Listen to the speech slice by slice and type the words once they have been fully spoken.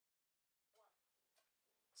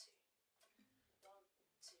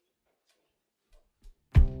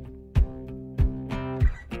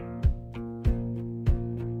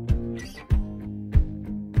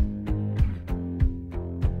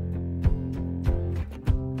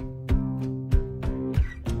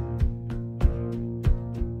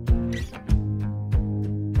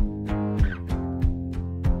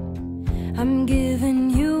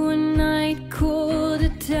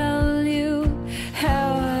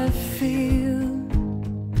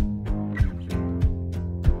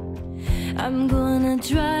I'm gonna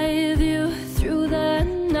drive you through the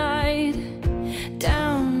night,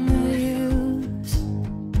 down the hills.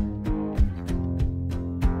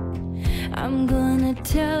 I'm gonna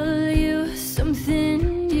tell you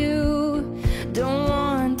something you don't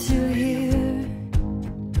want to hear.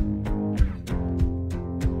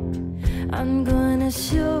 I'm gonna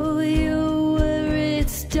show you where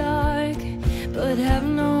it's dark, but have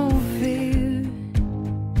no fear.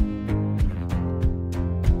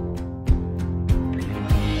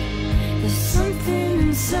 There's something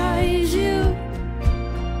inside you,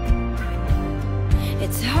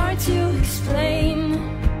 it's hard to explain.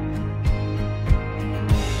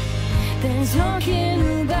 Been talking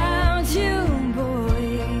about you, boy,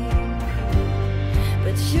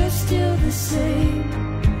 but you're still the same.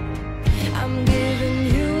 I'm giving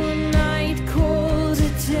you a night call to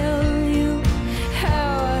tell you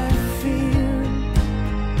how I feel.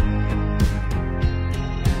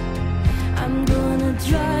 I'm gonna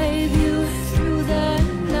drive you through the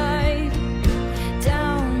night,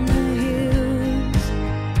 down the hills.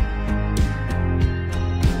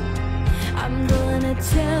 I'm gonna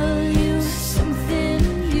tell you something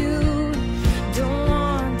you don't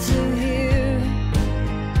want to hear.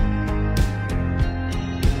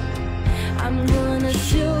 I'm gonna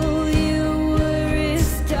show you where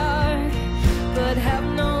it's dark, but have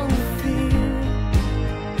no fear.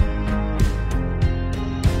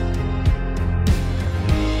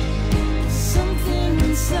 Something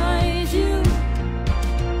inside you,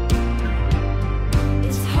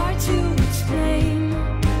 it's hard to explain.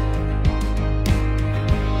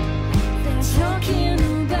 They're talking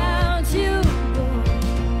about you, boy,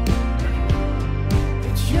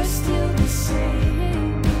 but you're still the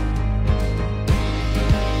same.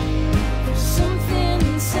 There's something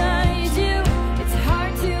inside you, it's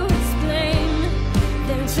hard to explain.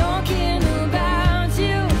 They're talking about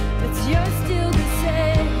you, but you're still the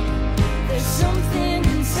same. There's something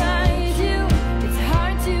inside you, it's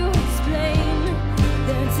hard to explain.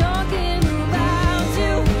 They're talking about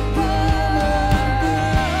you, boy,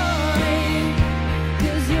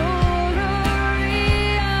 'cause you're a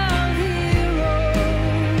real hero,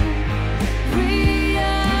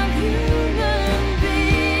 real human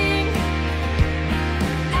being,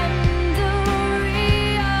 and a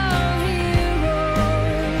real hero,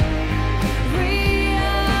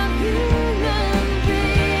 real human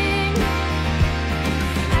being,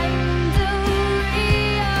 and a real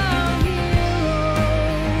hero,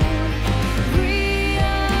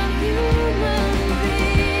 real human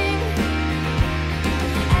being,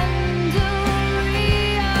 and a real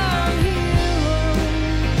hero.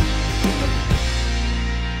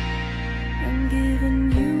 I'm giving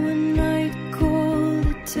you a night call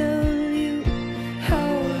to tell you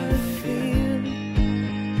how I feel.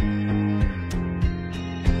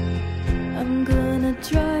 I'm gonna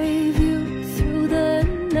drive you through the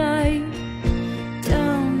night,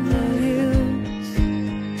 down the hills.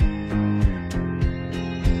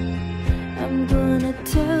 I'm gonna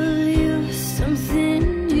tell you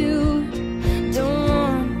something